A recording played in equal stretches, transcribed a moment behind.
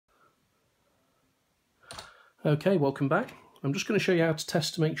Okay, welcome back. I'm just going to show you how to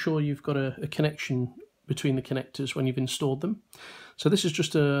test to make sure you've got a connection between the connectors when you've installed them. So this is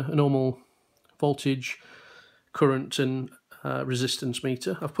just a normal voltage, current and resistance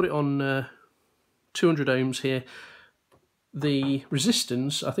meter. I've put it on 200 ohms here. The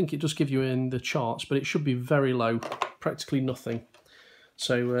resistance, I think it does give you in the charts, but it should be very low, practically nothing.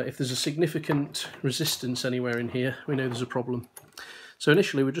 So if there's a significant resistance anywhere in here, we know there's a problem. So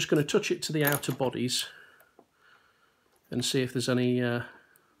initially we're just going to touch it to the outer bodies and see if there's any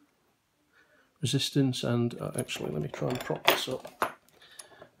resistance. And actually, let me try and prop this up.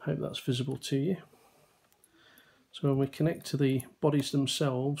 Hope that's visible to you. So when we connect to the bodies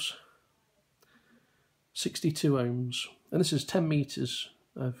themselves, 62 ohms, and this is 10 meters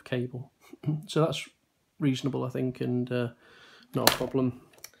of cable. So that's reasonable, I think, and not a problem.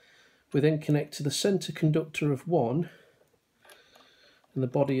 We then connect to the center conductor of one and the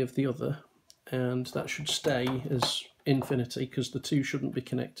body of the other, and that should stay as infinity because the two shouldn't be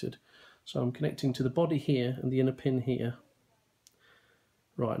connected. So I'm connecting to the body here and the inner pin here.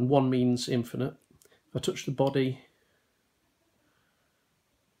 Right, and one means infinite. If I touch the body,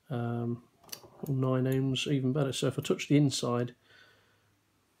 9 ohms, even better. So if I touch the inside,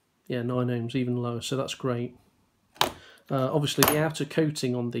 yeah, 9 ohms, even lower, so that's great. Obviously the outer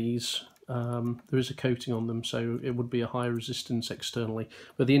coating on these, there is a coating on them, so it would be a higher resistance externally,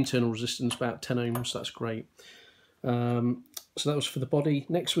 but the internal resistance about 10 ohms, that's great. So that was for the body.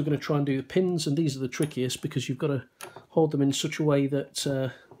 Next we're going to try and do the pins, and these are the trickiest because you've got to hold them in such a way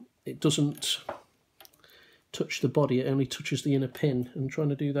that it doesn't touch the body, it only touches the inner pin. I'm trying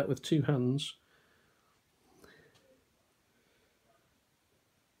to do that with two hands.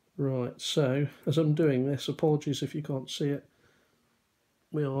 Right, so as I'm doing this, apologies if you can't see it,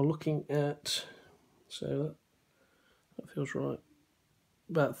 we are looking at, so that feels right,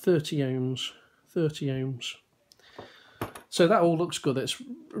 about 30 ohms, 30 ohms. So that all looks good. It's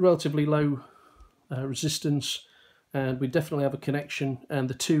relatively low resistance, and we definitely have a connection, and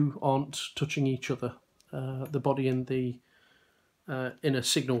the two aren't touching each other. The body and the inner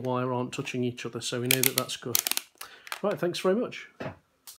signal wire aren't touching each other, so we know that that's good. Right, thanks very much.